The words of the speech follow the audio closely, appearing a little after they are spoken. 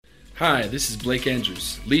Hi, this is Blake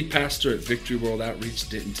Andrews, lead pastor at Victory World Outreach,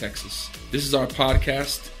 Denton, Texas. This is our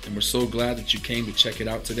podcast, and we're so glad that you came to check it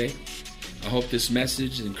out today. I hope this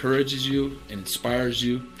message encourages you and inspires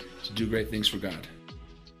you to do great things for God.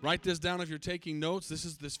 Write this down if you're taking notes.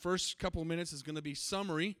 This first couple minutes is going to be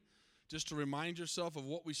summary, just to remind yourself of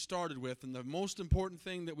what we started with. And the most important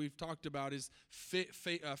thing that we've talked about is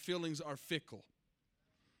feelings are fickle.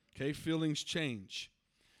 Okay, feelings change.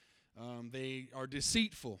 They are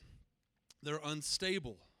deceitful. They're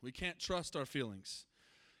unstable. We can't trust our feelings.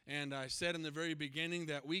 And I said in the very beginning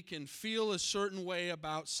that we can feel a certain way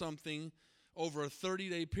about something over a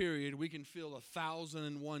 30-day period. We can feel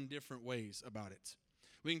 1,001 different ways about it.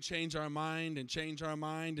 We can change our mind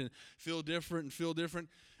and feel different.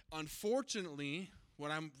 Unfortunately, what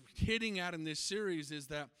I'm hitting at in this series is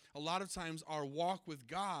that a lot of times our walk with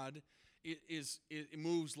God, it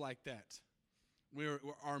moves like that.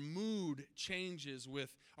 Our mood changes with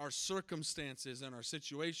our circumstances and our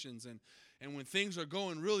situations, and when things are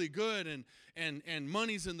going really good and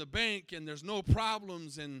money's in the bank and there's no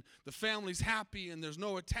problems and the family's happy and there's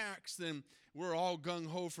no attacks, then we're all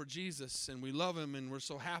gung-ho for Jesus and we love him and we're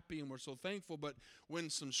so happy and we're so thankful. But when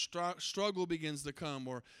some struggle begins to come,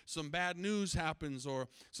 or some bad news happens, or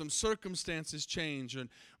some circumstances change, and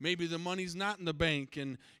maybe the money's not in the bank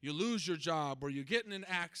and you lose your job, or you get in an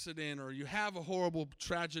accident, or you have a horrible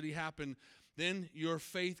tragedy happen, then your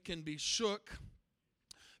faith can be shook,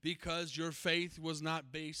 because your faith was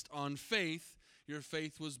not based on faith. Your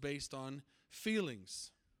faith was based on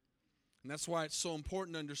feelings. And that's why it's so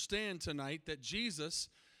important to understand tonight that Jesus,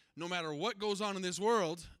 no matter what goes on in this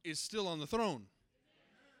world, is still on the throne.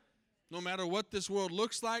 No matter what this world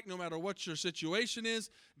looks like, no matter what your situation is,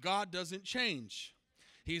 God doesn't change.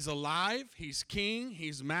 He's alive, he's king,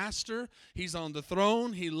 he's master, he's on the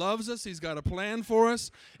throne, he loves us, he's got a plan for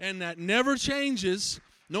us, and that never changes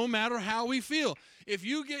no matter how we feel. If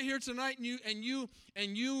you get here tonight and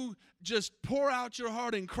you just pour out your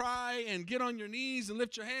heart and cry and get on your knees and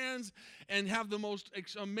lift your hands and have the most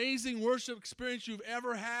amazing worship experience you've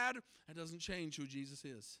ever had, that doesn't change who Jesus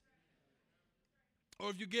is. Or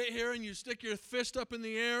if you get here and you stick your fist up in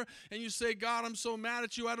the air and you say, God, I'm so mad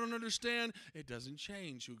at you, I don't understand, it doesn't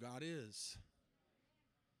change who God is.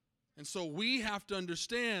 And so we have to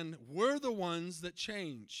understand we're the ones that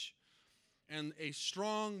change. And a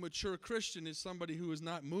strong, mature Christian is somebody who is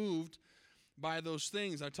not moved by those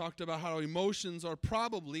things. I talked about how emotions are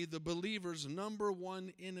probably the believer's number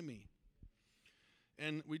one enemy.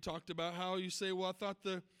 And we talked about how you say, well, I thought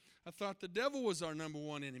the devil was our number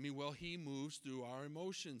one enemy. Well, he moves through our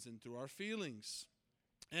emotions and through our feelings.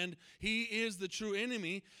 And he is the true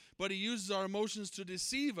enemy, but he uses our emotions to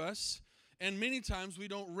deceive us. And many times we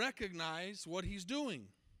don't recognize what he's doing.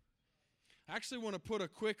 I actually want to put a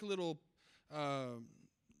quick little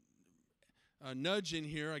a nudge in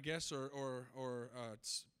here, I guess, or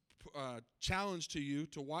challenge to you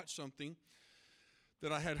to watch something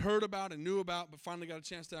that I had heard about and knew about, but finally got a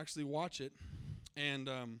chance to actually watch it. And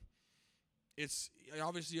it's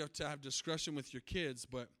obviously you have to have discretion with your kids,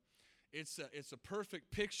 but it's a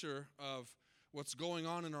perfect picture of what's going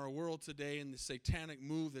on in our world today and the satanic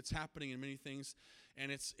move that's happening in many things,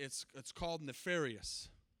 and it's called Nefarious.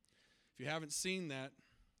 If you haven't seen that,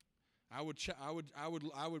 I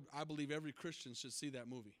believe every Christian should see that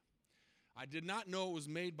movie. I did not know it was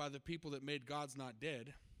made by the people that made God's Not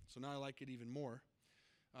Dead, so now I like it even more.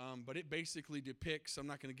 But it basically depicts, I'm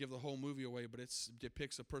not going to give the whole movie away, but it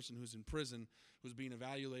depicts a person who's in prison, who's being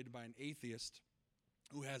evaluated by an atheist,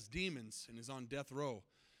 who has demons and is on death row.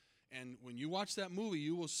 And when you watch that movie,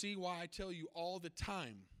 you will see why I tell you all the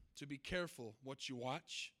time to be careful what you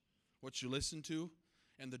watch, what you listen to,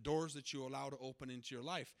 and the doors that you allow to open into your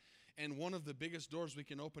life. And one of the biggest doors we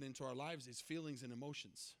can open into our lives is feelings and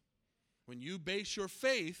emotions. When you base your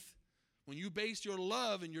faith, when you base your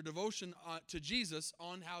love and your devotion to Jesus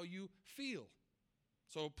on how you feel.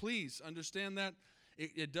 So please understand that.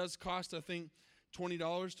 It does cost, I think,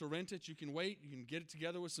 $20 to rent it. You can wait. You can get it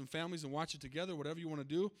together with some families and watch it together, whatever you want to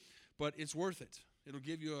do. But it's worth it. It'll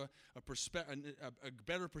give you a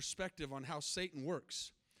better perspective on how Satan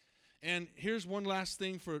works. And here's one last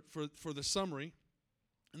thing for the summary.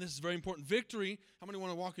 And this is very important. Victory. How many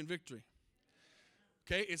want to walk in victory?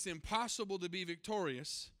 Okay, it's impossible to be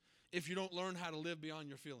victorious if you don't learn how to live beyond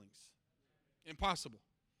your feelings. Impossible.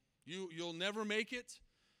 You'll never make it,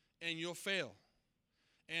 and you'll fail.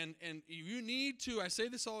 And you need to, I say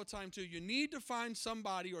this all the time too, you need to find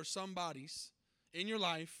somebody or somebodies in your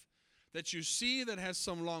life that you see that has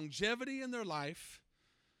some longevity in their life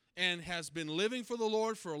and has been living for the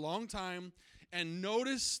Lord for a long time, and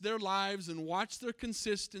notice their lives and watch their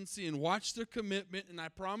consistency and watch their commitment. And I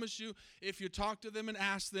promise you, if you talk to them and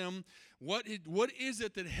ask them, what is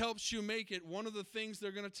it that helps you make it? One of the things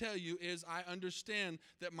they're going to tell you is, I understand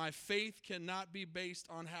that my faith cannot be based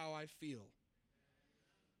on how I feel.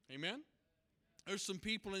 Amen? There's some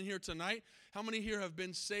people in here tonight. How many here have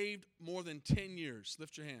been saved more than 10 years?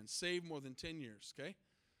 Lift your hands. Saved more than 10 years, okay?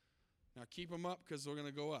 Now keep them up because we're going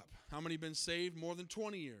to go up. How many been saved more than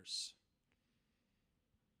 20 years?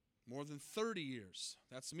 More than 30 years.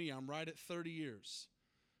 That's me. I'm right at 30 years.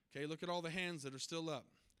 Okay, look at all the hands that are still up.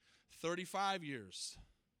 35 years.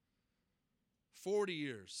 40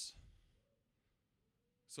 years.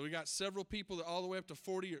 So we got several people that all the way up to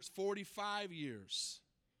 40 years. 45 years.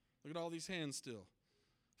 Look at all these hands still.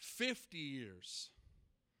 50 years.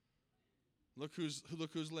 Look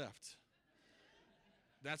who's left.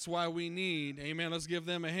 That's why we need, amen, let's give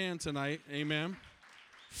them a hand tonight, amen.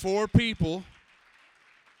 4 people.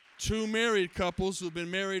 2 married couples who've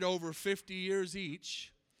been married over 50 years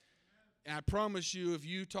each. And I promise you, if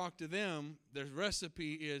you talk to them, the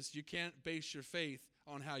recipe is you can't base your faith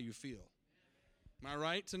on how you feel. Am I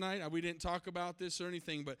right tonight? We didn't talk about this or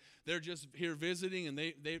anything, but they're just here visiting,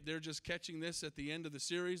 and they're just catching this at the end of the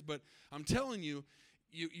series. But I'm telling you,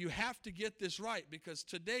 you have to get this right, because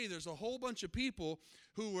today there's a whole bunch of people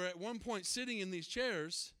who were at one point sitting in these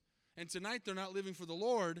chairs, and tonight they're not living for the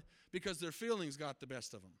Lord because their feelings got the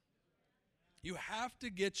best of them. You have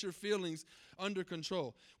to get your feelings under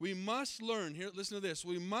control. We must learn, here, listen to this,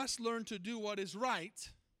 we must learn to do what is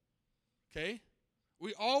right, okay?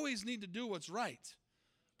 We always need to do what's right,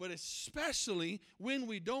 but especially when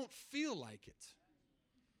we don't feel like it.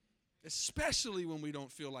 Especially when we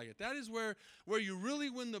don't feel like it. That is where you really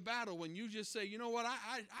win the battle, when you just say, you know what,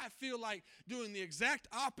 I feel like doing the exact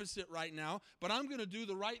opposite right now, but I'm going to do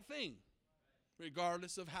the right thing,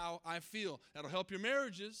 regardless of how I feel. That'll help your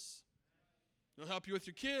marriages. It'll help you with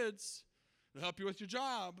your kids. It'll help you with your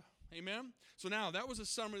job. Amen? So now, that was a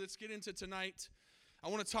summary. Let's get into tonight. I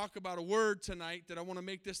want to talk about a word tonight that I want to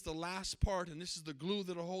make this the last part, and this is the glue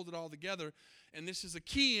that will hold it all together. And this is a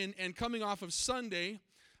key, and coming off of Sunday,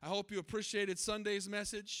 I hope you appreciated Sunday's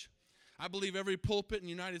message. I believe every pulpit in the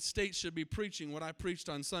United States should be preaching what I preached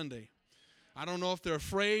on Sunday. I don't know if they're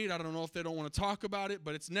afraid. I don't know if they don't want to talk about it,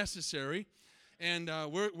 but it's necessary. And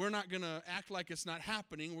we're not going to act like it's not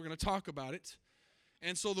happening. We're going to talk about it.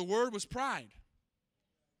 And so the word was pride.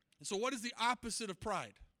 And so what is the opposite of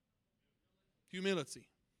pride? Humility.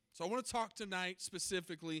 So I want to talk tonight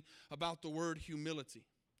specifically about the word humility.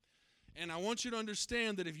 And I want you to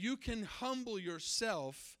understand that if you can humble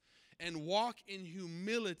yourself and walk in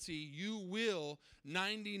humility, you will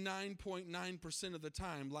 99.9% of the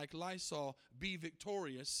time, like Lysol, be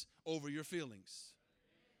victorious over your feelings.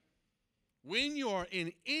 When you are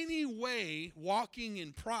in any way walking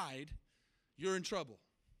in pride, you're in trouble.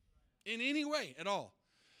 In any way at all.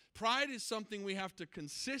 Pride is something we have to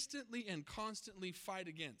consistently and constantly fight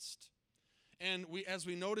against. And as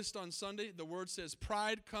we noticed on Sunday, the word says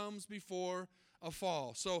pride comes before a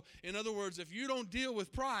fall. So, in other words, if you don't deal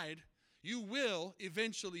with pride, you will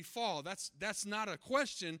eventually fall. That's not a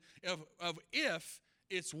question of if,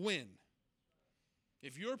 it's when.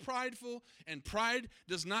 If you're prideful and pride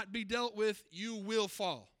does not be dealt with, you will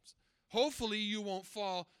fall. Hopefully you won't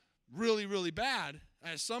fall really, really bad,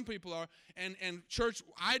 as some people are. And church,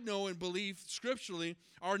 I know and believe scripturally,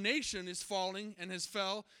 our nation is falling and has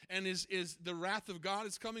fell, and is the wrath of God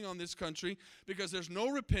is coming on this country because there's no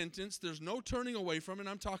repentance, there's no turning away from it. And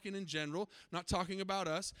I'm talking in general, not talking about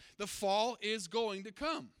us. The fall is going to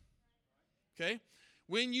come. Okay?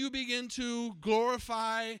 When you begin to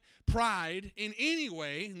glorify pride in any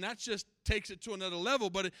way, and that just takes it to another level,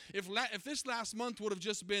 but if this last month would have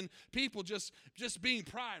just been people just being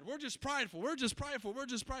pride, we're just prideful,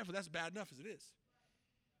 that's bad enough as it is.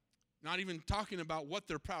 Not even talking about what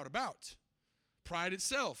they're proud about. Pride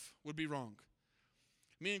itself would be wrong.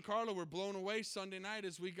 Me and Carla were blown away Sunday night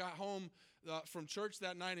as we got home from church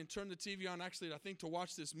that night and turned the TV on, actually, I think, to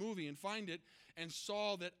watch this movie and find it, and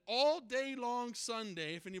saw that all day long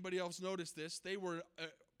Sunday, if anybody else noticed this, they were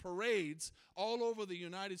parades all over the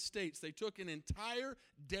United States. They took an entire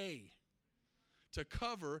day to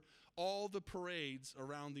cover all the parades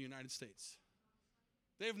around the United States.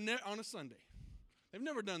 On a Sunday. They've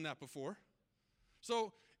never done that before.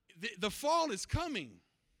 So the fall is coming.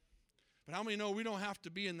 But how many know we don't have to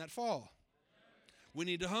be in that fall? We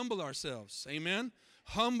need to humble ourselves. Amen?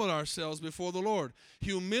 Humble ourselves before the Lord.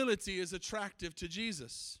 Humility is attractive to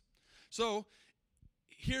Jesus. So,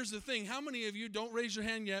 here's the thing. How many of you, don't raise your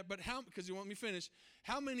hand yet, but because you want me to finish,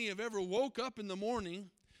 how many have ever woke up in the morning,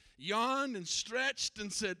 yawned and stretched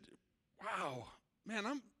and said, wow, man,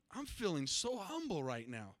 I'm feeling so humble right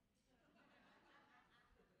now.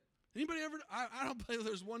 Anybody ever? I don't believe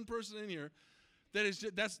there's one person in here that is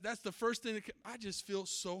just, that's the first thing. I just feel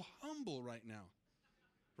so humble right now,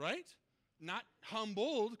 right? Not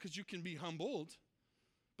humbled, because you can be humbled,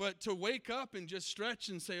 but to wake up and just stretch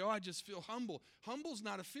and say, oh, I just feel humble. Humble's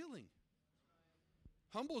not a feeling.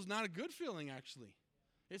 Humble's not a good feeling, actually.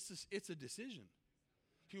 It's a decision.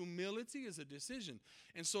 Humility is a decision.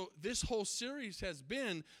 And so this whole series has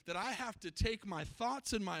been that I have to take my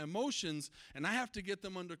thoughts and my emotions and I have to get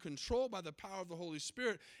them under control by the power of the Holy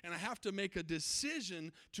Spirit, and I have to make a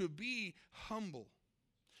decision to be humble.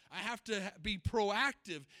 I have to be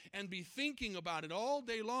proactive and be thinking about it all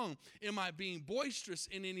day long. Am I being boisterous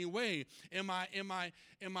in any way? Am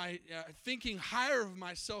I thinking higher of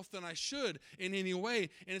myself than I should in any way?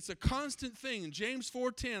 And it's a constant thing. In James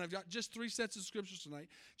 4:10, I've got just 3 sets of scriptures tonight.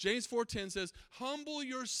 James 4:10 says, humble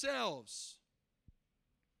yourselves.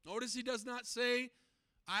 Notice he does not say,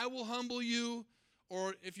 I will humble you,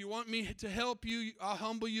 or if you want me to help you, I'll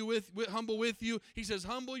humble with you. He says,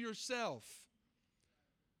 humble yourself.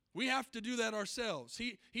 We have to do that ourselves.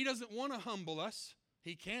 He doesn't want to humble us.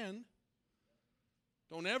 He can.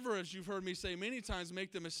 Don't ever, as you've heard me say many times,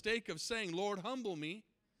 make the mistake of saying, Lord, humble me.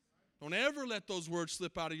 Don't ever let those words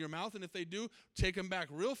slip out of your mouth. And if they do, take them back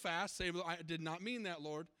real fast. Say, I did not mean that,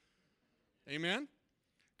 Lord. Amen?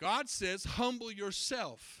 God says, humble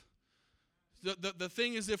yourself. The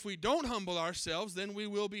thing is, if we don't humble ourselves, then we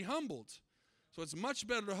will be humbled. So it's much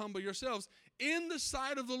better to humble yourselves in the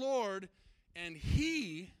sight of the Lord, and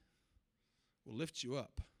He will lift you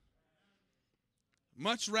up.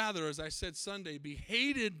 Much rather, as I said Sunday, be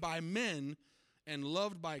hated by men and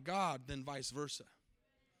loved by God than vice versa.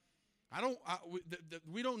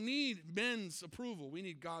 We don't need men's approval. We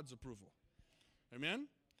need God's approval. Amen?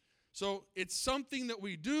 So it's something that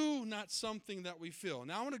we do, not something that we feel.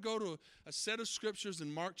 Now I want to go to a set of scriptures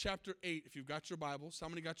in Mark chapter 8, if you've got your Bibles. How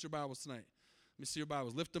many got your Bibles tonight? Let me see your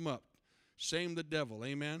Bibles. Lift them up. Shame the devil.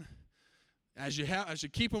 Amen? As you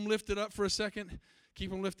keep them lifted up for a second,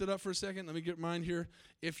 let me get mine here.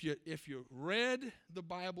 If you read the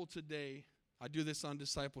Bible today, I do this on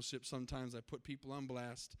discipleship sometimes. I put people on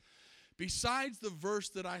blast. Besides the verse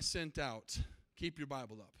that I sent out, keep your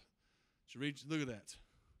Bible up. Look at that.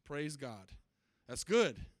 Praise God. That's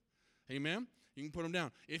good. Amen? You can put them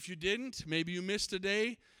down. If you didn't, maybe you missed a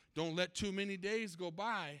day. Don't let too many days go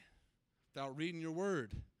by without reading your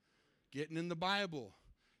word, getting in the Bible.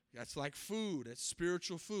 That's like food. That's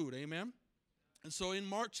spiritual food. Amen? And so in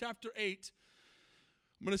Mark chapter 8,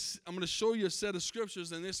 I'm going to show you a set of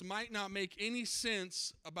scriptures, and this might not make any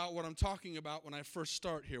sense about what I'm talking about when I first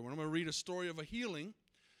start here. When I'm going to read a story of a healing,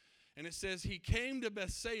 and it says, he came to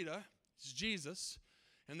Bethsaida, it's Jesus,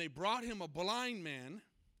 and they brought him a blind man,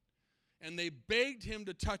 and they begged him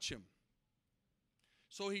to touch him.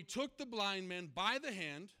 So he took the blind man by the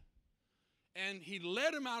hand, and he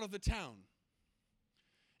led him out of the town.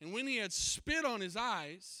 And when he had spit on his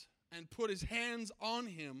eyes and put his hands on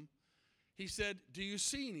him, he said, do you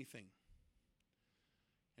see anything?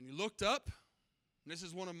 And he looked up. And this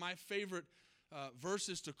is one of my favorite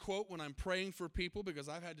verses to quote when I'm praying for people, because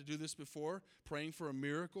I've had to do this before, praying for a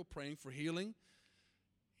miracle, praying for healing.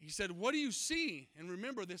 He said, what do you see? And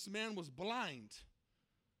remember, this man was blind,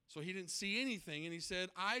 so he didn't see anything. And he said,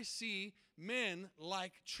 I see men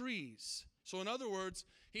like trees. So in other words,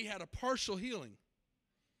 he had a partial healing.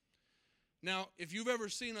 Now, if you've ever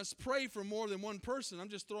seen us pray for more than one person, I'm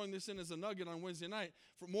just throwing this in as a nugget on Wednesday night,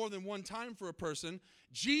 for more than one time for a person,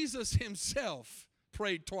 Jesus himself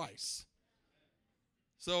prayed twice.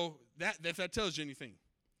 So if that tells you anything.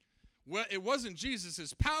 Well, it wasn't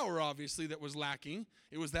Jesus' power, obviously, that was lacking.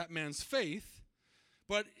 It was that man's faith.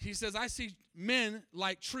 But he says, I see men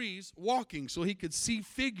like trees walking, so he could see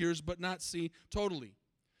figures but not see totally.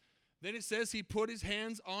 Then it says he put his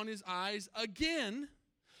hands on his eyes again,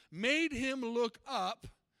 made him look up,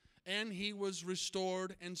 and he was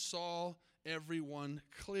restored and saw everyone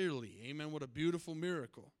clearly. Amen. What a beautiful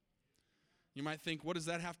miracle. You might think, what does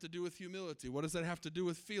that have to do with humility? What does that have to do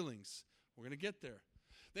with feelings? We're going to get there.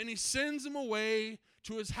 Then he sends him away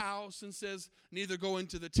to his house and says, neither go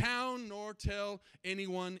into the town nor tell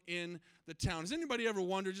anyone in the town. Has anybody ever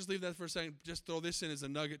wondered, just leave that for a second, just throw this in as a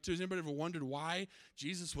nugget too. Has anybody ever wondered why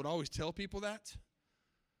Jesus would always tell people that?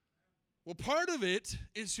 Well, part of it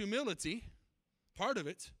is humility. Part of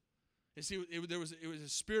it is it was a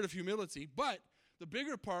spirit of humility. But the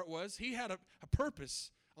bigger part was he had a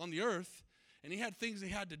purpose on the earth, and he had things he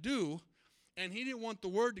had to do, and he didn't want the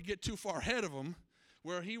word to get too far ahead of him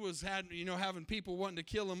where he was having people wanting to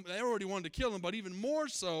kill him. They already wanted to kill him, but even more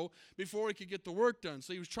so before he could get the work done.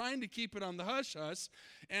 So he was trying to keep it on the hush-hush.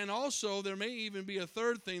 And also, there may even be a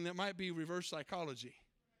third thing that might be reverse psychology.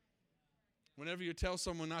 Whenever you tell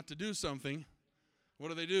someone not to do something,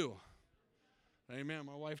 what do? Amen.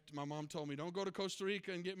 My mom told me, don't go to Costa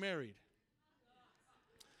Rica and get married.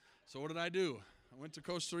 So what did I do? I went to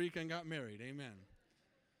Costa Rica and got married. Amen.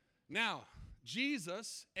 Now,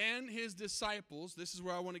 Jesus and his disciples, this is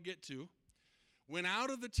where I want to get to, went out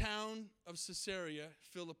of the town of Caesarea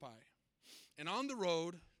Philippi. And on the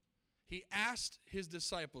road, he asked his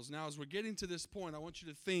disciples. Now, as we're getting to this point, I want you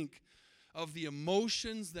to think of the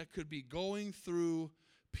emotions that could be going through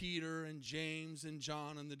Peter and James and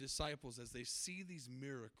John and the disciples as they see these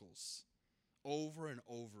miracles over and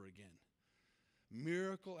over again.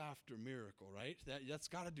 Miracle after miracle, right? That's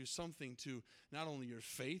got to do something to not only your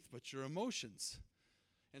faith, but your emotions.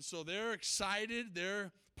 And so they're excited.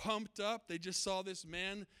 They're pumped up. They just saw this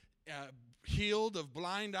man healed of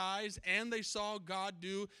blind eyes, and they saw God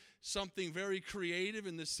do something very creative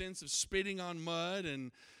in the sense of spitting on mud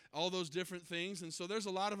and all those different things. And so there's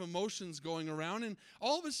a lot of emotions going around. And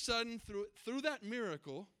all of a sudden, through that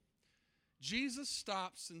miracle, Jesus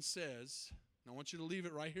stops and says, and I want you to leave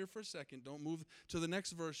it right here for a second. Don't move to the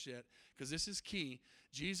next verse yet, because this is key.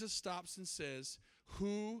 Jesus stops and says,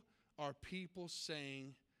 "Who are people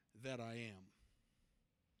saying that I am?"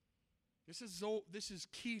 This is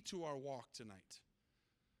key to our walk tonight.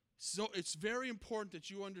 So it's very important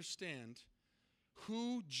that you understand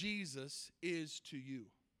who Jesus is to you.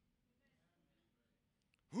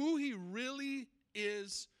 Who he really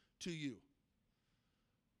is to you.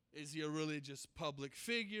 Is he a religious public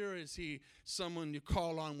figure? Is he someone you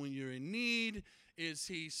call on when you're in need? Is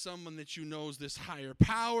he someone that you know is this higher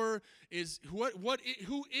power?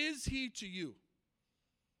 Who is he to you?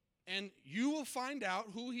 And you will find out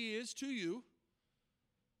who he is to you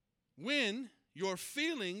when your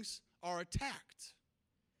feelings are attacked.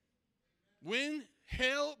 When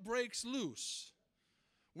hell breaks loose.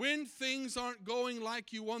 When things aren't going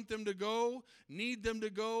like you want them to go, need them to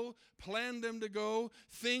go, plan them to go,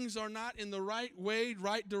 things are not in the right way,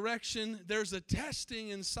 right direction, there's a testing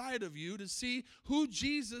inside of you to see who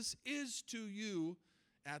Jesus is to you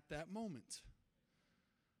at that moment.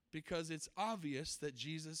 Because it's obvious that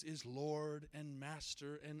Jesus is Lord and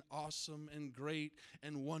Master and awesome and great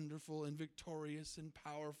and wonderful and victorious and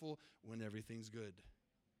powerful when everything's good.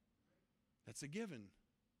 That's a given.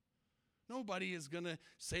 Nobody is going to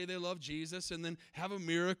say they love Jesus and then have a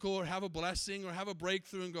miracle or have a blessing or have a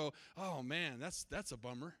breakthrough and go, oh man, that's a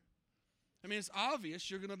bummer. I mean, it's obvious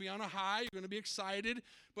you're going to be on a high, you're going to be excited,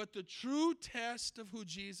 but the true test of who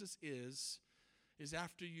Jesus is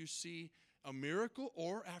after you see a miracle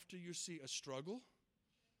or after you see a struggle.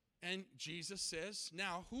 And Jesus says,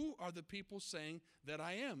 now, who are the people saying that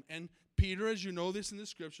I am? And Peter, as you know this in the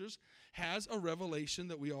scriptures, has a revelation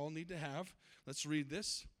that we all need to have. Let's read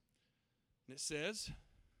this. And it says,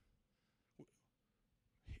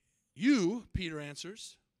 you, Peter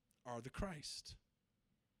answers, are the Christ.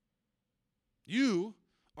 You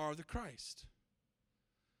are the Christ.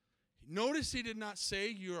 Notice he did not say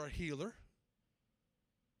you're a healer.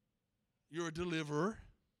 You're a deliverer.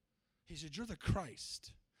 He said you're the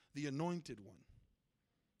Christ, the anointed one.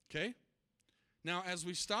 Okay? Now, as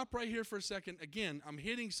we stop right here for a second, again, I'm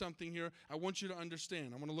hitting something here I want you to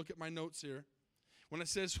understand. I'm going to look at my notes here. When it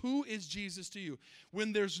says, who is Jesus to you?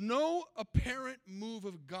 When there's no apparent move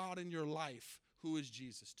of God in your life, who is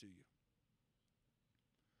Jesus to you?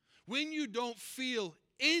 When you don't feel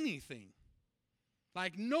anything,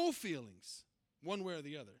 like no feelings, one way or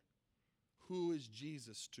the other, who is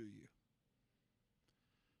Jesus to you?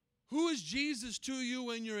 Who is Jesus to you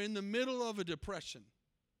when you're in the middle of a depression,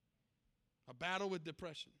 a battle with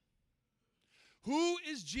depression? Who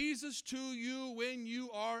is Jesus to you when you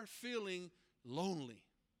are feeling lonely?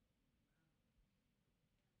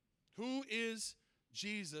 Who is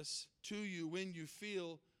Jesus to you when you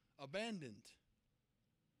feel abandoned?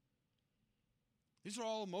 These are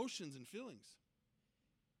all emotions and feelings.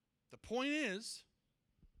 The point is,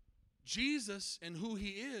 Jesus and who he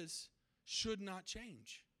is should not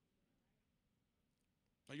change.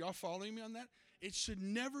 Are y'all following me on that? It should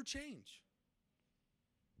never change.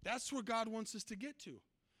 That's where God wants us to get to.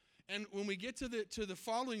 And when we get to the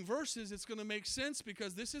following verses, it's going to make sense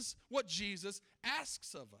because this is what Jesus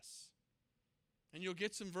asks of us. And you'll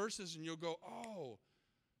get some verses and you'll go, oh,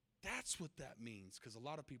 that's what that means, because a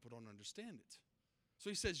lot of people don't understand it. So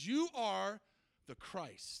he says, you are the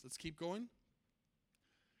Christ. Let's keep going.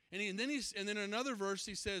 And then in another verse,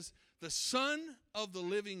 he says, the Son of the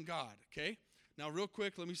living God. Okay? Now, real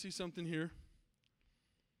quick, let me see something here.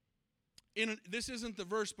 This isn't the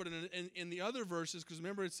verse, but in the other verses, because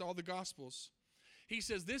remember it's all the Gospels, he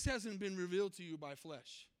says, this hasn't been revealed to you by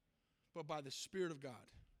flesh, but by the Spirit of God.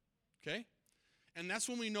 Okay? And that's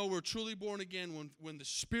when we know we're truly born again, when the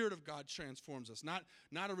Spirit of God transforms us. Not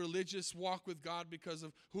a religious walk with God because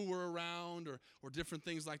of who we're around or different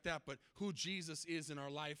things like that, but who Jesus is in our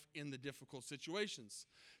life in the difficult situations.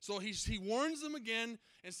 So he warns them again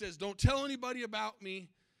and says, don't tell anybody about me,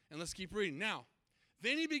 and let's keep reading. Now,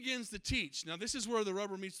 then he begins to teach. Now, this is where the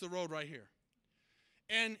rubber meets the road right here.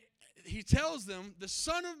 And he tells them, the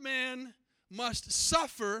Son of Man must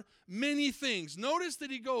suffer many things. Notice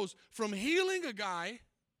that he goes from healing a guy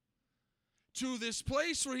to this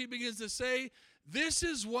place where he begins to say, this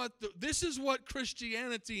is what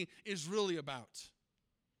Christianity is really about.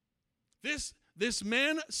 This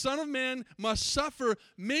man, Son of Man, must suffer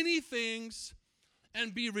many things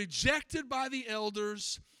and be rejected by the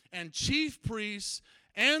elders and chief priests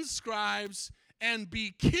and scribes and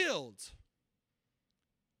be killed.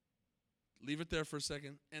 Leave it there for a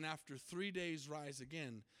second. And after 3 days rise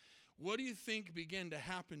again. What do you think began to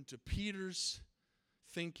happen to Peter's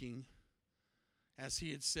thinking as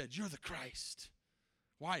he had said, you're the Christ?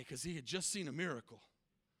 Why? Because he had just seen a miracle.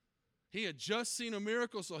 He had just seen a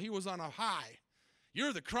miracle, so he was on a high.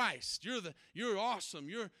 You're the Christ. You're awesome.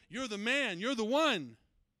 You're the man. You're the one.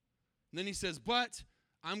 And then he says, but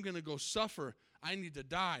I'm going to go suffer. I need to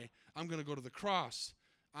die. I'm going to go to the cross.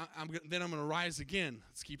 Then I'm going to rise again.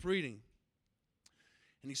 Let's keep reading.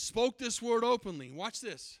 And he spoke this word openly. Watch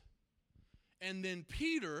this. And then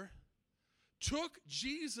Peter took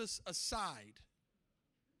Jesus aside.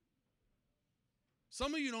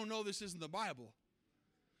 Some of you don't know this isn't the Bible.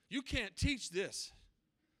 You can't teach this.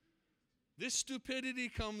 This stupidity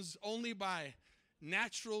comes only by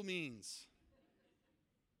natural means.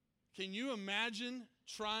 Can you imagine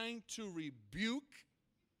trying to rebuke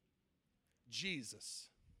Jesus?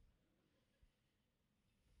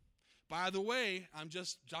 By the way, I'm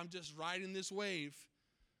just riding this wave.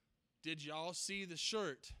 Did y'all see the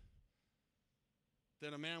shirt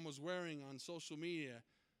that a man was wearing on social media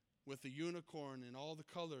with the unicorn and all the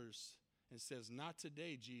colors? It says, not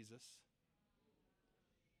today, Jesus.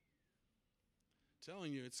 I'm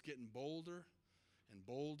telling you, it's getting bolder and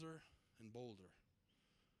bolder and bolder.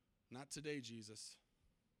 Not today, Jesus.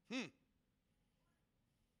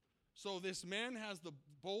 So this man has the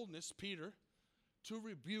boldness, Peter, to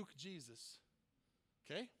rebuke Jesus.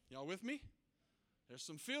 Okay? Y'all with me? There's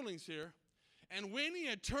some feelings here. And when he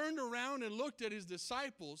had turned around and looked at his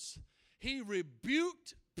disciples, he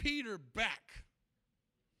rebuked Peter back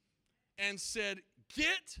and said,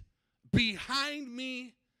 get behind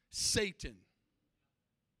me, Satan.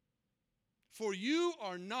 For you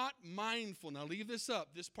are not mindful. Now leave this up,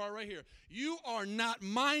 this part right here. You are not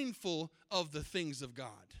mindful of the things of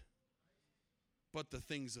God, but the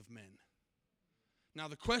things of men. Now,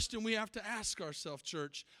 the question we have to ask ourselves,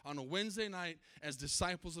 church, on a Wednesday night as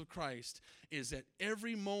disciples of Christ is at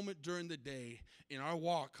every moment during the day in our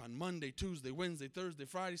walk on Monday, Tuesday, Wednesday, Thursday,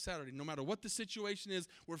 Friday, Saturday, no matter what the situation is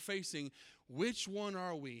we're facing, which one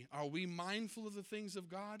are we? Are we mindful of the things of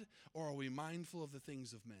God, or are we mindful of the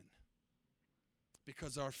things of men?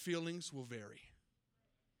 Because our feelings will vary.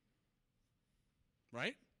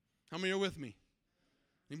 Right? How many are with me?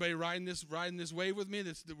 Anybody riding this wave with me?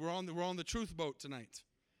 We're on the truth boat tonight.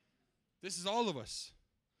 This is all of us.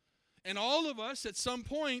 And all of us at some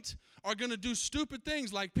point are going to do stupid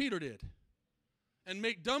things like Peter did and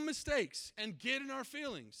make dumb mistakes and get in our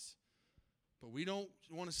feelings. But we don't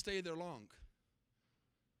want to stay there long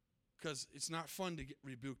because it's not fun to get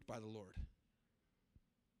rebuked by the Lord.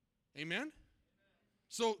 Amen?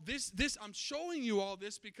 So this I'm showing you all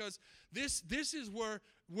this because this is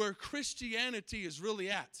where Christianity is really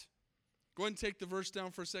at. Go ahead and take the verse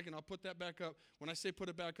down for a second. I'll put that back up. When I say put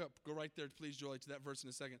it back up, go right there, please, Jolie, to that verse in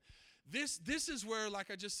a second. This is where,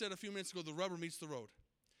 like I just said a few minutes ago, the rubber meets the road.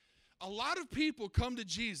 A lot of people come to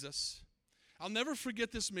Jesus. I'll never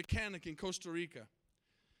forget this mechanic in Costa Rica.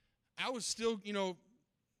 I was still,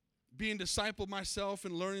 being discipled myself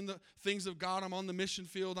and learning the things of God. I'm on the mission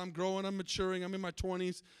field. I'm growing. I'm maturing. I'm in my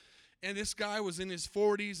 20s. And this guy was in his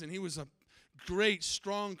 40s, and he was a great,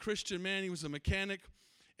 strong Christian man. He was a mechanic,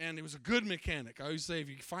 and he was a good mechanic. I always say, if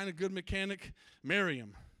you find a good mechanic, marry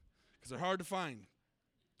him, because they're hard to find.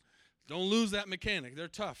 Don't lose that mechanic. They're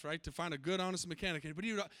tough, right, to find a good, honest mechanic. But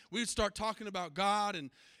we would start talking about God, and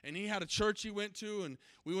he had a church he went to, and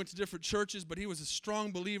we went to different churches, but he was a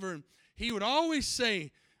strong believer. And he would always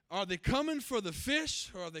say, are they coming for the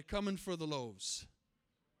fish, or are they coming for the loaves?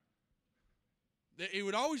 He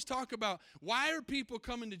would always talk about, why are people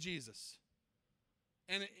coming to Jesus?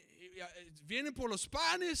 And vienen por los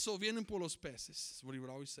panes o vienen por los peces, is what he would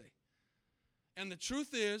always say. And the truth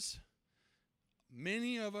is,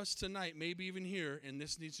 many of us tonight, maybe even here, and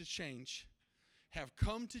this needs to change, have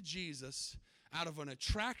come to Jesus out of an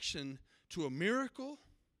attraction to a miracle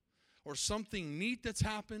or something neat that's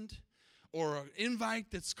happened or an invite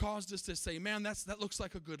that's caused us to say, man, that looks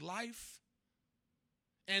like a good life.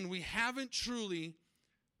 And we haven't truly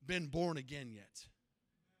been born again yet.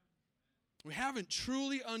 We haven't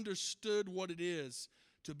truly understood what it is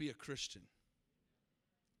to be a Christian.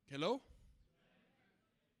 Hello?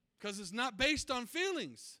 Because it's not based on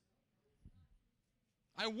feelings.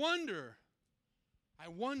 I wonder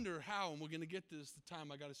how, and we're going to get to this the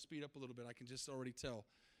time, I got to speed up a little bit, I can just already tell.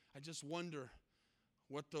 I just wonder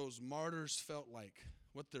what those martyrs felt like,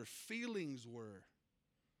 what their feelings were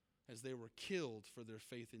as they were killed for their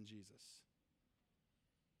faith in Jesus.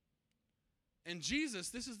 And Jesus,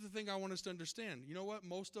 this is the thing I want us to understand. You know what?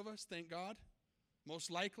 Most of us, thank God,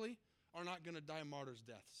 most likely are not going to die martyrs'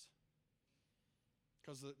 deaths.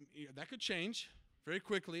 Because that could change very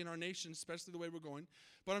quickly in our nation, especially the way we're going.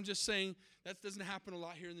 But I'm just saying that doesn't happen a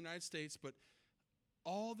lot here in the United States. But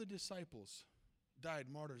all the disciples died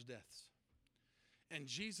martyrs' deaths. And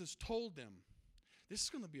Jesus told them, this is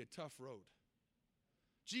going to be a tough road.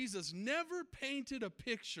 Jesus never painted a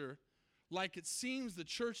picture like it seems the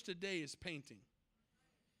church today is painting.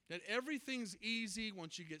 That everything's easy.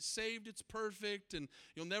 Once you get saved, it's perfect, and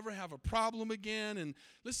you'll never have a problem again. And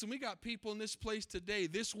listen, we got people in this place today,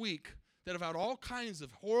 this week, that have had all kinds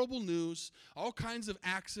of horrible news, all kinds of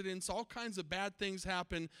accidents, all kinds of bad things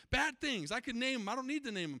happen. Bad things. I could name them. I don't need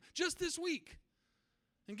to name them. Just this week.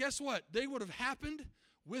 And guess what? They would have happened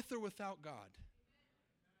with or without God.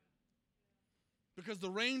 Because the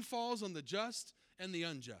rain falls on the just and the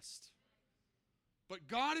unjust. But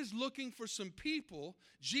God is looking for some people,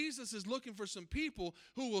 Jesus is looking for some people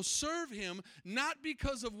who will serve him not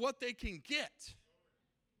because of what they can get,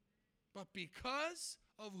 but because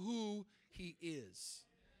of who he is.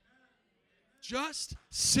 Just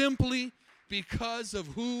simply because of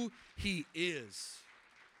who he is.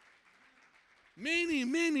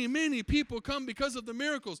 Many people come because of the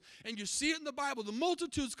miracles. And you see it in the Bible. The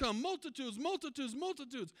multitudes come. Multitudes.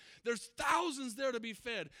 There's thousands there to be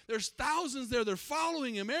fed. There's thousands there. They're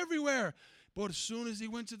following him everywhere. But as soon as he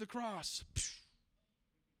went to the cross,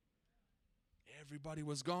 everybody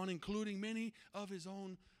was gone, including many of his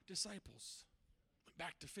own disciples. Went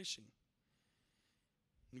back to fishing.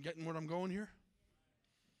 You getting where I'm going here?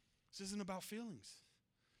 This isn't about feelings.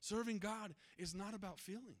 Serving God is not about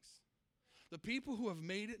feelings. The people who have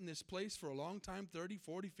made it in this place for a long time, 30,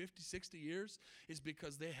 40, 50, 60 years, is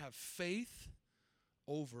because they have faith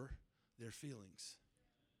over their feelings.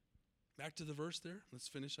 Back to the verse there. Let's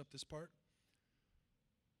finish up this part.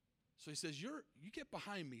 So he says, you get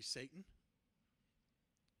behind me, Satan.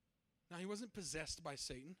 Now, he wasn't possessed by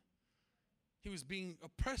Satan. He was being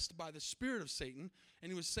oppressed by the spirit of Satan,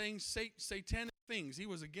 and he was saying satanic things. He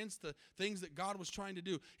was against the things that God was trying to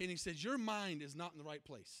do. And he says, your mind is not in the right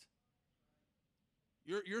place.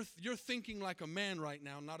 You're thinking like a man right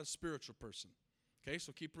now, not a spiritual person. Okay,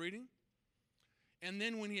 so keep reading. And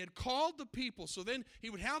then when he had called the people, so then he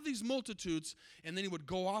would have these multitudes, and then he would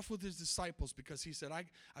go off with his disciples because he said,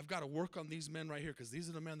 I've got to work on these men right here because these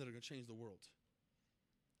are the men that are going to change the world.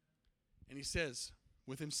 And he says,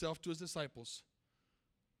 with himself to his disciples,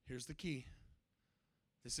 here's the key.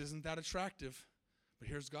 This isn't that attractive, but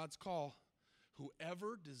here's God's call.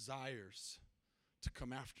 Whoever desires to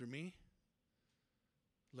come after me,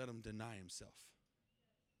 let him deny himself.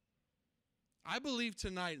 I believe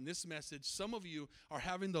tonight in this message, some of you are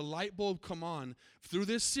having the light bulb come on through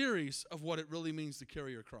this series of what it really means to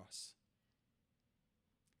carry your cross.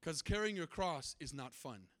 Because carrying your cross is not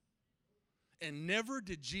fun. And never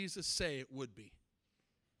did Jesus say it would be.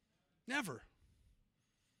 Never.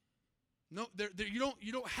 No,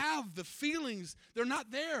 you don't have the feelings. They're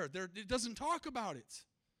not there. It doesn't talk about it.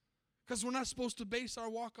 Because we're not supposed to base our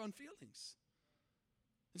walk on feelings.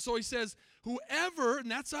 And so he says, whoever, and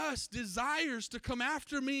that's us, desires to come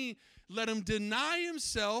after me, let him deny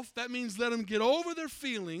himself. That means let him get over their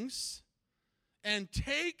feelings and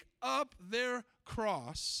take up their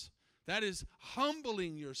cross. That is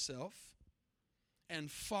humbling yourself and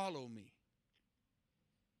follow me.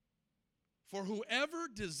 For whoever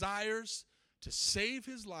desires to save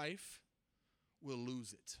his life will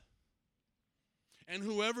lose it. And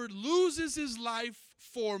whoever loses his life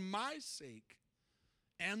for my sake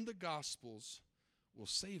and the gospel's will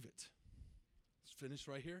save it. Let's finish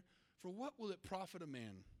right here. For what will it profit a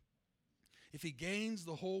man if he gains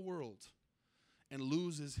the whole world and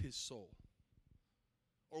loses his soul?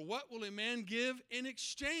 Or what will a man give in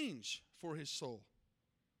exchange for his soul?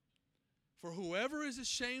 For whoever is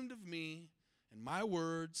ashamed of me and my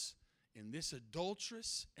words in this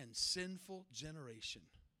adulterous and sinful generation,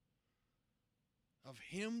 of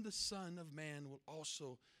him the Son of Man will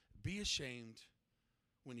also be ashamed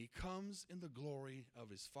when he comes in the glory of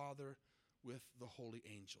his Father with the holy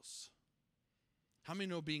angels. How many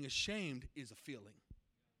know being ashamed is a feeling?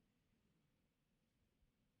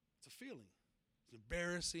 It's a feeling. It's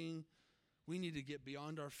embarrassing. We need to get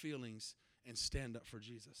beyond our feelings and stand up for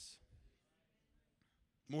Jesus.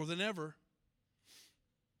 More than ever.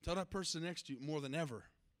 Tell that person next to you, more than ever.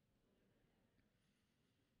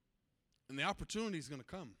 And the opportunity is going to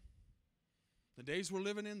come. The days we're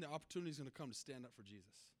living in, the opportunity is going to come to stand up for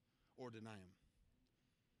Jesus or deny him.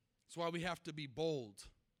 That's why we have to be bold.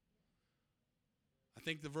 I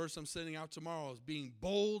think the verse I'm sending out tomorrow is being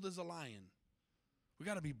bold as a lion. We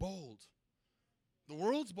got to be bold. The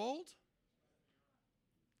world's bold.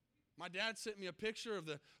 My dad sent me a picture of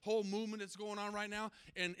the whole movement that's going on right now,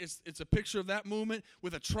 and it's a picture of that movement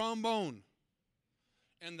with a trombone.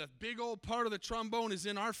 And the big old part of the trombone is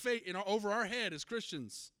in our face, over our head as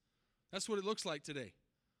Christians. That's what it looks like today.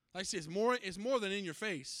 Like I say, it's more than in your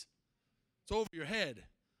face. It's over your head.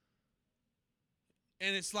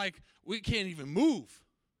 And it's like we can't even move.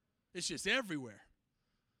 It's just everywhere.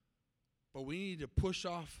 But we need to push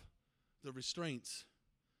off the restraints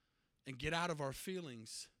and get out of our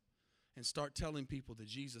feelings and start telling people that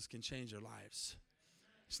Jesus can change their lives.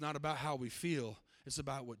 It's not about how we feel. It's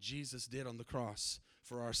about what Jesus did on the cross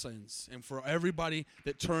for our sins and for everybody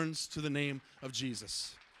that turns to the name of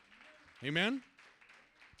Jesus. Amen?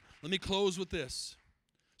 Let me close with this.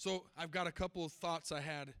 So I've got a couple of thoughts I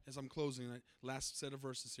had as I'm closing the last set of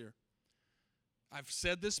verses here. I've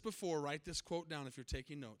said this before. Write this quote down if you're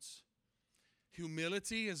taking notes.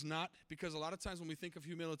 Humility is not, because a lot of times when we think of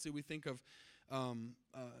humility, we think of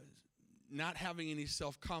not having any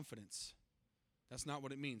self-confidence. That's not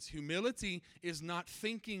what it means. Humility is not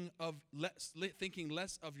thinking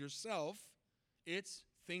less of yourself. It's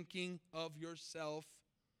thinking of yourself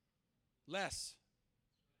less.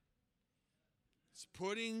 It's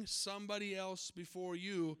putting somebody else before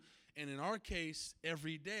you, and in our case,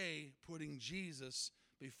 every day, putting Jesus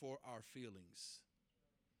before our feelings.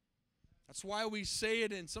 That's why we say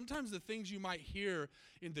it, and sometimes the things you might hear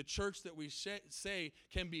in the church that we say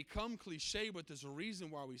can become cliche, but there's a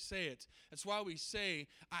reason why we say it. That's why we say,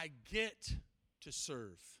 I get to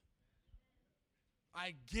serve.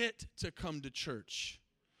 I get to come to church.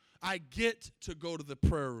 I get to go to the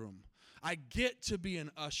prayer room. I get to be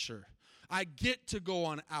an usher. I get to go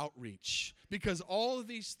on outreach, because all of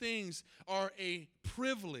these things are a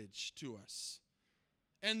privilege to us.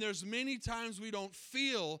 And there's many times we don't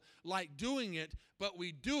feel like doing it, but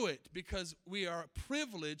we do it because we are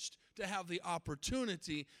privileged to have the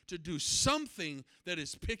opportunity to do something that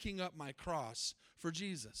is picking up my cross for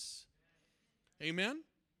Jesus. Amen?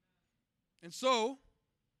 And so,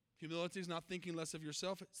 humility is not thinking less of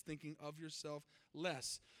yourself, it's thinking of yourself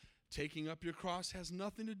less. Taking up your cross has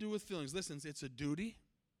nothing to do with feelings. Listen, it's a duty,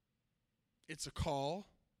 it's a call,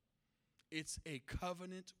 it's a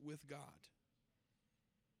covenant with God.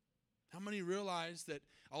 How many realize that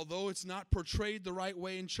although it's not portrayed the right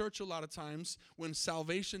way in church a lot of times, when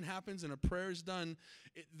salvation happens and a prayer is done,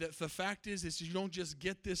 the fact is you don't just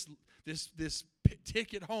get this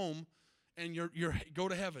ticket home and you go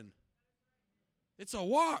to heaven. It's a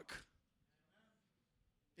walk.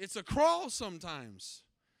 It's a crawl sometimes.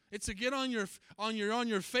 It's to get on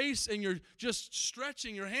your face and you're just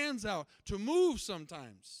stretching your hands out to move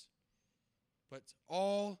sometimes. But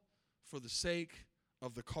all for the sake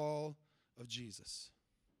of the call of Jesus.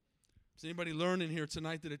 Does anybody learn in here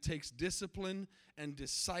tonight that it takes discipline and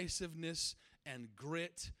decisiveness and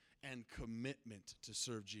grit and commitment to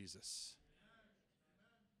serve Jesus?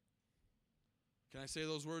 Can I say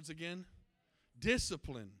those words again?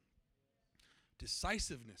 Discipline,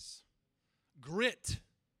 decisiveness, grit,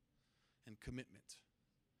 and commitment.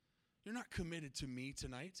 You're not committed to me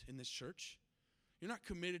tonight in this church. You're not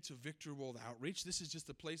committed to Victory World Outreach. This is just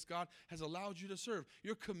a place God has allowed you to serve.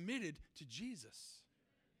 You're committed to Jesus.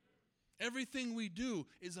 Everything we do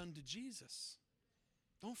is unto Jesus.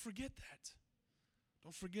 Don't forget that.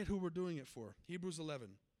 Don't forget who we're doing it for. Hebrews 11.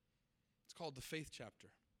 It's called the faith chapter.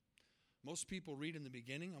 Most people read in the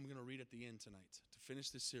beginning. I'm going to read at the end tonight to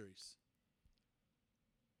finish this series.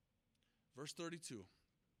 Verse 32.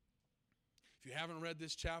 If you haven't read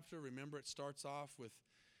this chapter, remember it starts off with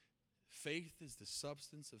faith is the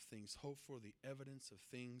substance of things hoped for, the evidence of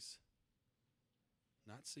things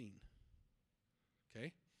not seen.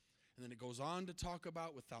 Okay? And And then it goes on to talk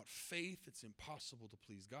about without faith, it's impossible to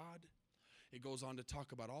please God. It goes on to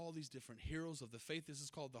talk about all these different heroes of the faith. This is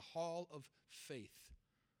called the Hall of Faith.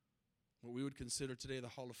 What we would consider today the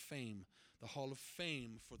Hall of Fame. The Hall of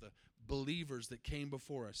Fame for the believers that came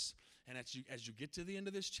before us. And as you get to the end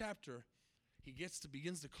of this chapter, he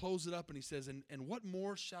begins to close it up, and he says, and what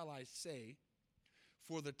more shall I say?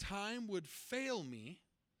 For the time would fail me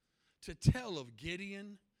to tell of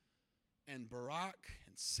Gideon and Barak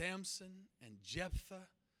and Samson and Jephthah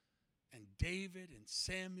and David and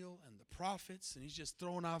Samuel and the prophets. And he's just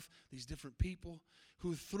throwing off these different people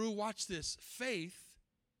who through, watch this, faith,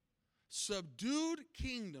 subdued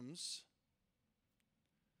kingdoms,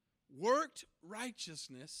 worked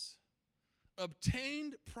righteousness,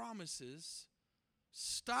 obtained promises,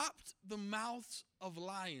 stopped the mouths of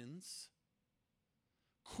lions,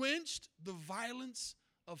 quenched the violence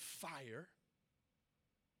of fire,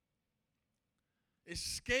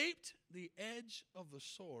 escaped the edge of the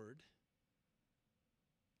sword,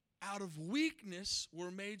 out of weakness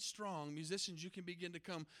were made strong. Musicians, you can begin to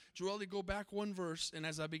come. Joel, go back one verse, and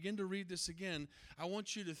as I begin to read this again, I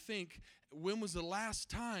want you to think, when was the last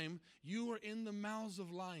time you were in the mouths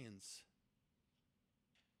of lions?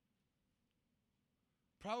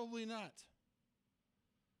 Probably not.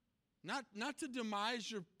 Not to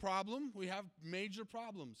demise your problem. We have major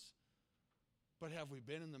problems. But have we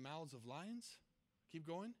been in the mouths of lions? Keep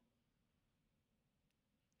going.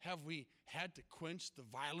 Have we had to quench the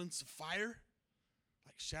violence of fire?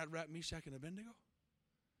 Like Shadrach, Meshach, and Abednego?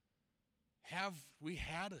 Have we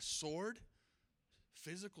had a sword,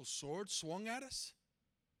 physical sword, swung at us?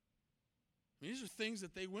 I mean, these are things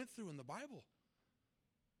that they went through in the Bible.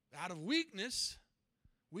 Out of weakness,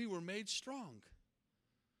 we were made strong.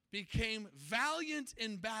 Became valiant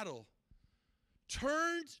in battle.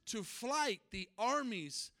 Turned to flight the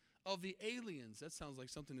armies of the aliens. That sounds like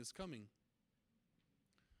something that's coming.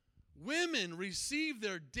 Women received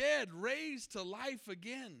their dead raised to life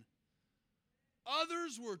again.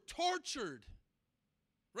 Others were tortured.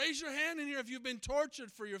 Raise your hand in here if you've been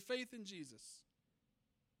tortured for your faith in Jesus.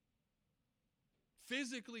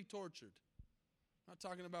 Physically tortured. I'm not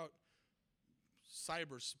talking about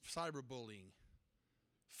cyberbullying.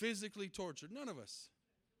 Physically tortured. None of us.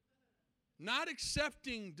 Not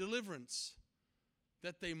accepting deliverance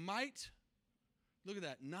that they might, look at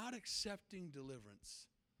that, not accepting deliverance.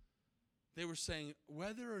 They were saying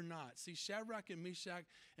whether or not, see, Shadrach and Meshach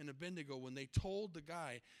and Abednego, when they told the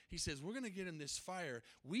guy, he says, we're going to get in this fire.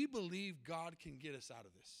 We believe God can get us out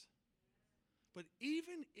of this. But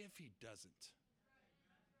even if he doesn't,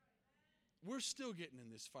 we're still getting in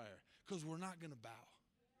this fire because we're not going to bow.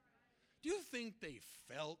 Do you think they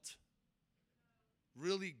felt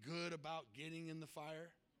really good about getting in the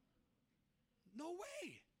fire? No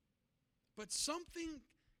way. But something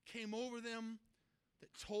came over them that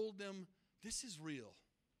told them, this is real.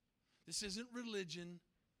 This isn't religion.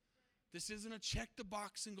 This isn't a check the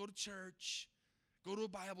box and go to church, go to a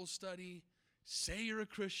Bible study, say you're a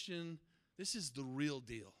Christian. This is the real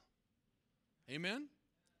deal. Amen?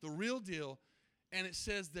 The real deal. And it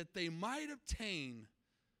says that they might obtain.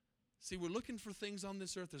 See, we're looking for things on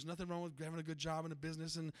this earth. There's nothing wrong with having a good job and a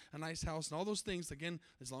business and a nice house and all those things, again,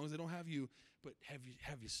 as long as they don't have you. But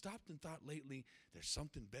have you stopped and thought lately there's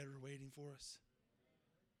something better waiting for us?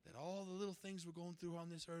 That all the little things we're going through on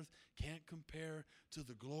this earth can't compare to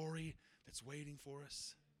the glory that's waiting for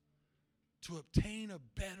us. To obtain a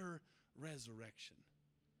better resurrection.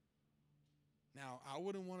 Now, I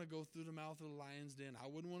wouldn't want to go through the mouth of the lion's den. I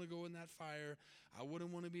wouldn't want to go in that fire. I wouldn't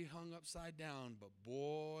want to be hung upside down. But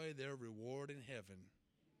boy, their reward in heaven.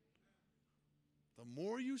 The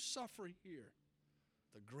more you suffer here,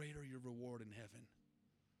 the greater your reward in heaven.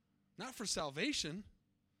 Not for salvation,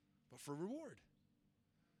 but for reward.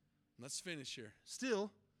 Let's finish here.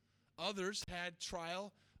 Still, others had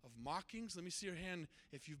trial of mockings. Let me see your hand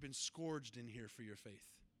if you've been scourged in here for your faith.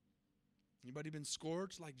 Anybody been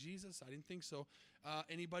scourged like Jesus? I didn't think so.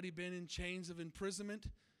 Anybody been in chains of imprisonment?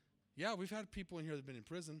 Yeah, we've had people in here that have been in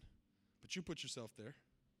prison, but you put yourself there,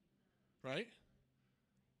 right?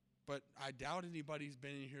 But I doubt anybody's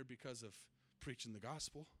been in here because of preaching the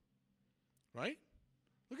gospel, right?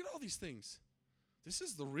 Look at all these things. This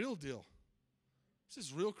is the real deal. This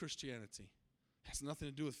is real Christianity. It has nothing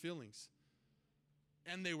to do with feelings.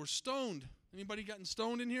 And they were stoned. Anybody gotten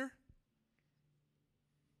stoned in here?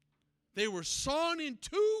 They were sawn in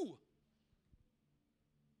two.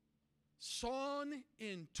 Sawn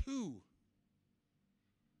in two.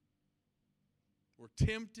 Were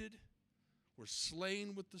tempted. Were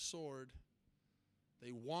slain with the sword.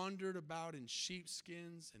 They wandered about in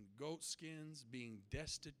sheepskins and goatskins, being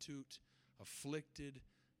destitute, afflicted,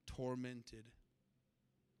 tormented,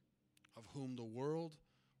 of whom the world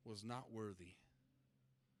was not worthy.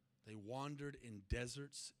 They wandered in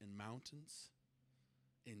deserts and mountains,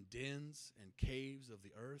 in dens and caves of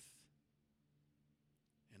the earth.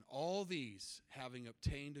 And all these, having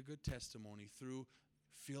obtained a good testimony through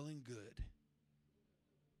feeling good.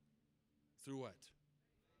 Through what?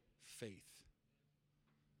 Faith.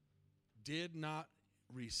 Did not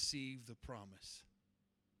receive the promise.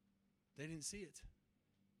 They didn't see it.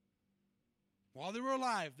 While they were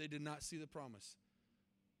alive, they did not see the promise.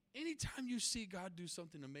 Anytime you see God do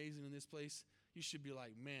something amazing in this place, you should be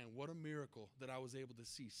like, man, what a miracle that I was able to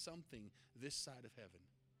see something this side of heaven.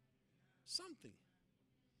 Something.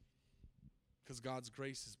 Because God's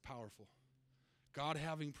grace is powerful. God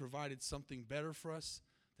having provided something better for us,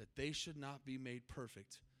 that they should not be made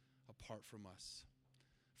perfect apart from us.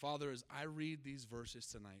 Father, as I read these verses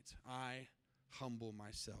tonight, I humble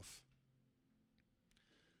myself.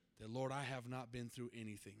 That, Lord, I have not been through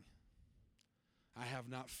anything. I have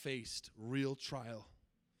not faced real trial.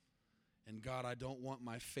 And God, I don't want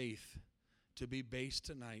my faith to be based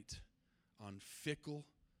tonight on fickle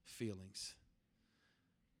feelings.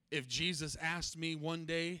 If Jesus asked me one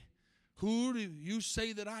day, who do you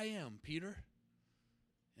say that I am, Peter?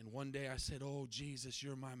 And one day I said, oh, Jesus,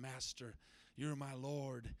 you're my master. You're my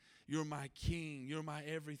Lord. You're my king. You're my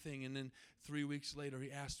everything. And then 3 weeks later,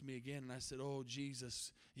 he asked me again, and I said, oh,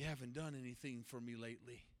 Jesus, you haven't done anything for me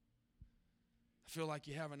lately. I feel like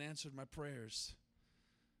you haven't answered my prayers.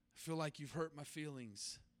 I feel like you've hurt my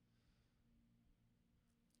feelings.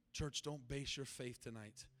 Church, don't base your faith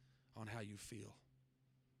tonight on how you feel.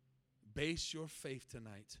 Base your faith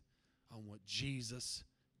tonight on what Jesus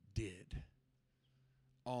did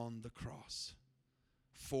on the cross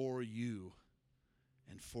for you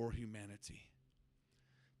and for humanity.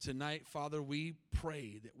 Tonight, Father, we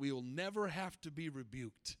pray that we will never have to be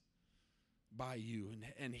rebuked by you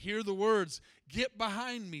and hear the words, get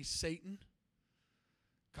behind me, Satan.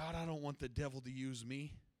 God, I don't want the devil to use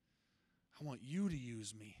me. I want you to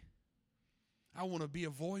use me. I want to be a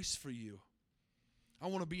voice for you. I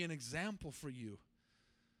want to be an example for you.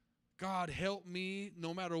 God, help me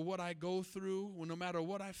no matter what I go through, no matter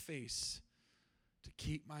what I face, to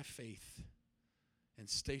keep my faith and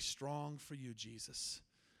stay strong for you, Jesus.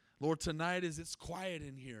 Lord, tonight as it's quiet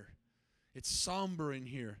in here, it's somber in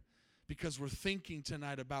here, because we're thinking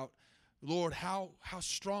tonight about, Lord, how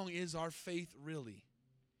strong is our faith really?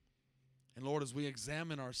 And Lord, as we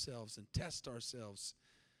examine ourselves and test ourselves,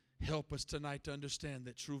 help us tonight to understand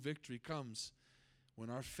that true victory comes when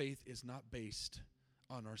our faith is not based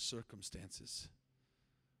on our circumstances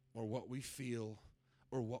or what we feel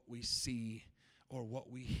or what we see or what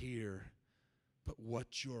we hear, but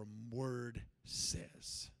what your word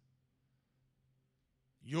says.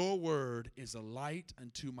 Your word is a light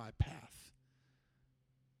unto my path,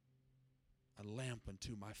 a lamp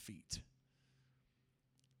unto my feet.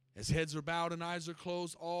 As heads are bowed and eyes are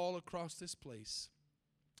closed all across this place,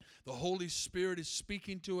 the Holy Spirit is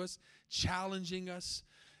speaking to us, challenging us,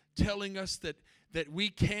 telling us that we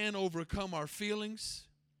can overcome our feelings,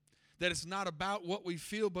 that it's not about what we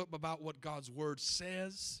feel, but about what God's word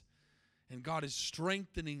says. And God is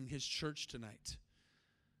strengthening his church tonight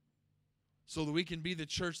so that we can be the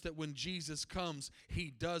church that when Jesus comes,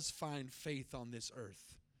 he does find faith on this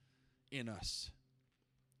earth in us.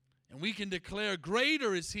 And we can declare,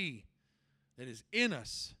 greater is he that is in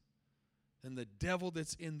us than the devil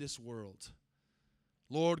that's in this world.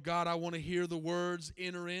 Lord God, I want to hear the words,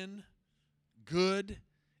 enter in, good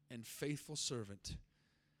and faithful servant.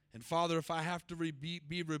 And Father, if I have to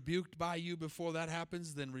be rebuked by you before that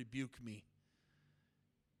happens, then rebuke me.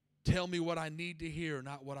 Tell me what I need to hear,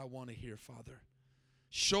 not what I want to hear, Father.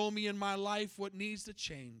 Show me in my life what needs to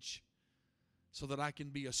change so that I can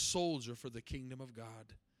be a soldier for the kingdom of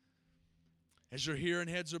God. As you're here and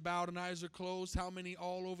heads are bowed and eyes are closed, how many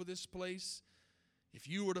all over this place, if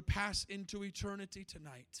you were to pass into eternity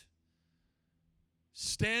tonight,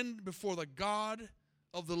 stand before the God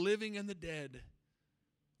of the living and the dead,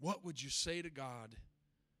 what would you say to God?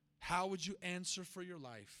 How would you answer for your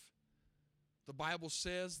life? The Bible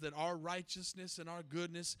says that our righteousness and our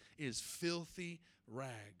goodness is filthy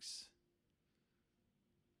rags.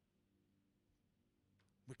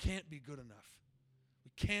 We can't be good enough.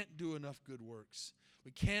 We can't do enough good works.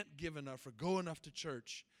 We can't give enough or go enough to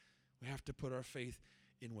church. We have to put our faith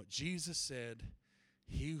in what Jesus said,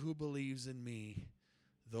 he who believes in me,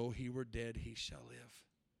 though he were dead, he shall live.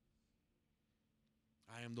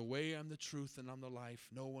 I am the way, I'm the truth, and I'm the life.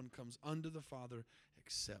 No one comes unto the Father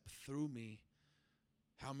except through me.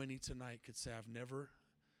 How many tonight could say, I've never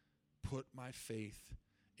put my faith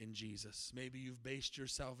in Jesus. Maybe you've based your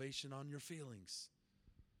salvation on your feelings.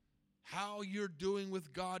 How you're doing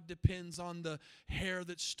with God depends on the hair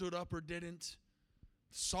that stood up or didn't,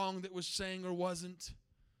 the song that was sang or wasn't,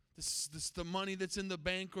 the money that's in the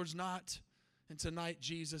bank or is not. And tonight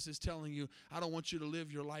Jesus is telling you, I don't want you to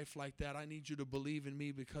live your life like that. I need you to believe in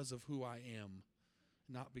me because of who I am,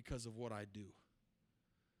 not because of what I do.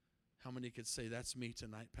 How many could say, that's me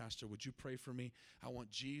tonight, Pastor? Would you pray for me? I want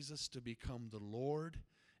Jesus to become the Lord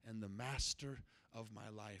and the master of my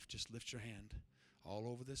life. Just lift your hand all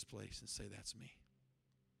over this place and say, that's me.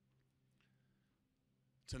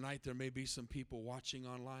 Tonight there may be some people watching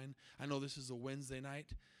online. I know this is a Wednesday night,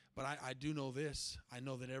 but I do know this. I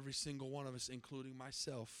know that every single one of us, including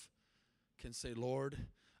myself, can say, Lord,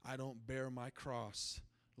 I don't bear my cross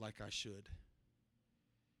like I should.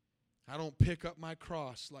 I don't pick up my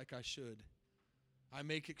cross like I should. I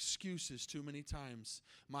make excuses too many times.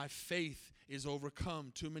 My faith is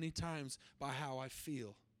overcome too many times by how I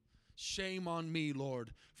feel. Shame on me,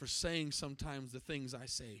 Lord, for saying sometimes the things I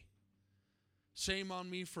say. Shame on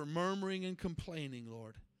me for murmuring and complaining,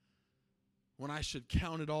 Lord, when I should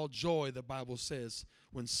count it all joy, the Bible says,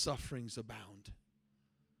 when sufferings abound.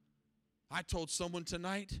 I told someone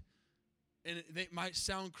tonight, and it might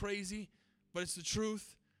sound crazy, but it's the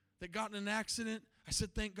truth, that got in an accident. I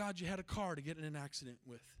said, thank God you had a car to get in an accident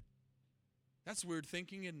with. That's weird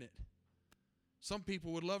thinking, isn't it? Some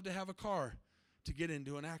people would love to have a car to get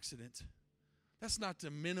into an accident. That's not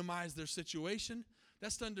to minimize their situation.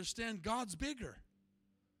 That's to understand God's bigger.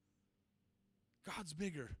 God's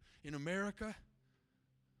bigger. In America,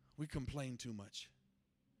 we complain too much.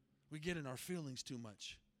 We get in our feelings too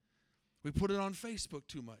much. We put it on Facebook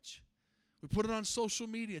too much. We put it on social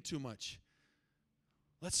media too much.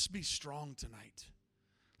 Let's be strong tonight.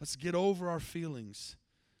 Let's get over our feelings.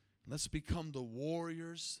 Let's become the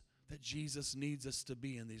warriors that Jesus needs us to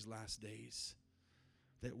be in these last days,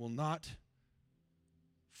 that will not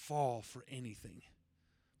fall for anything,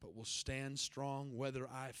 but will stand strong whether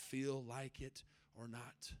I feel like it or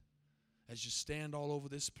not. As you stand all over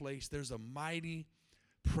this place, there's a mighty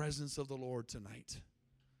presence of the Lord tonight.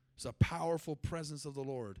 There's a powerful presence of the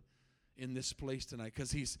Lord in this place tonight,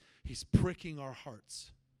 because he's pricking our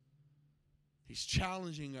hearts. He's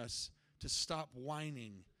challenging us to stop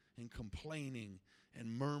whining and complaining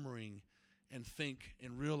and murmuring and think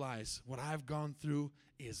and realize what I've gone through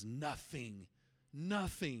is nothing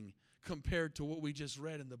compared to what we just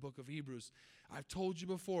read in the book of Hebrews. I've told you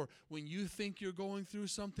before, when you think you're going through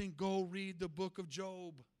something, go read the book of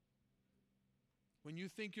Job. When you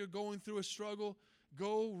think you're going through a struggle,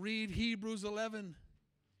 go read Hebrews 11.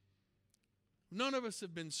 None of us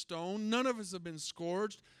have been stoned. None of us have been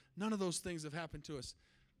scourged. None of those things have happened to us.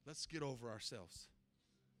 Let's get over ourselves.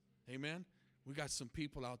 Amen? We got some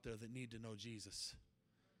people out there that need to know Jesus.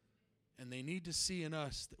 And they need to see in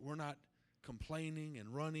us that we're not complaining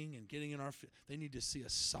and running and getting in our... They need to see a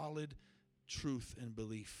solid truth and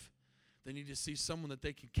belief. They need to see someone that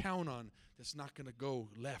they can count on that's not going to go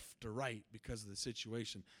left or right because of the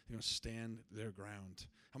situation. They're going to stand their ground.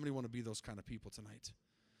 How many want to be those kind of people tonight?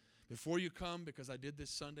 Before you come, because I did this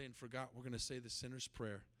Sunday and forgot, we're going to say the sinner's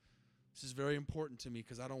prayer. This is very important to me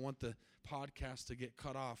because I don't want the podcast to get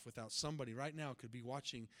cut off without somebody right now could be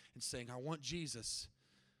watching and saying, I want Jesus.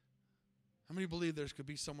 How many believe there could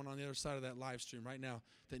be someone on the other side of that live stream right now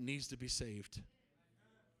that needs to be saved?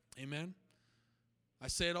 Amen? I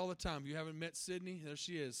say it all the time. You haven't met Sydney? There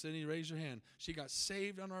she is. Sydney, raise your hand. She got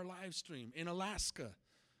saved on our live stream in Alaska.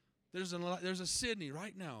 There's a Sydney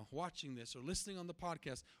right now watching this or listening on the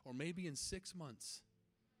podcast, or maybe in 6 months,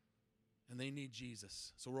 and they need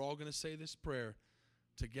Jesus. So we're all going to say this prayer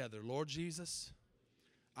together. Lord Jesus,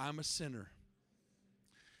 I'm a sinner.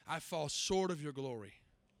 I fall short of your glory.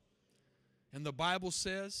 And the Bible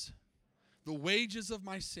says, the wages of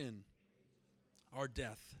my sin are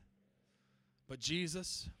death. But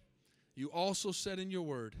Jesus, you also said in your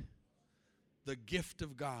word, the gift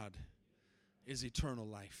of God is eternal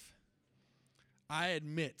life. I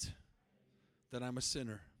admit that I'm a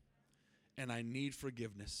sinner and I need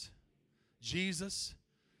forgiveness. Jesus,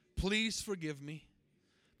 please forgive me.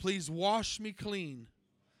 Please wash me clean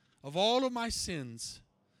of all of my sins.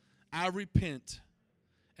 I repent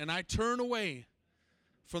and I turn away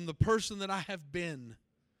from the person that I have been.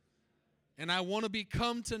 And I want to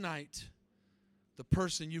become tonight the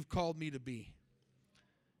person you've called me to be.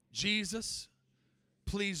 Jesus,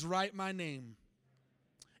 please write my name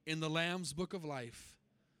in the Lamb's Book of Life.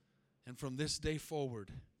 And from this day forward,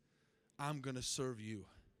 I'm going to serve you.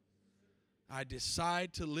 I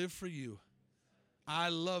decide to live for you. I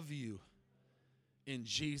love you. In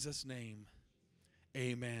Jesus' name,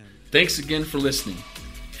 amen. Thanks again for listening.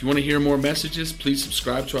 If If you want to hear more messages, please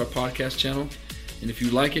subscribe to our podcast channel. And if you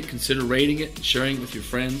like it, consider rating it and sharing it with your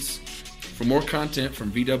friends. For more content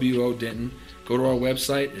from VWO Denton, go to our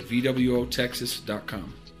website at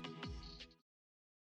VWOTexas.com.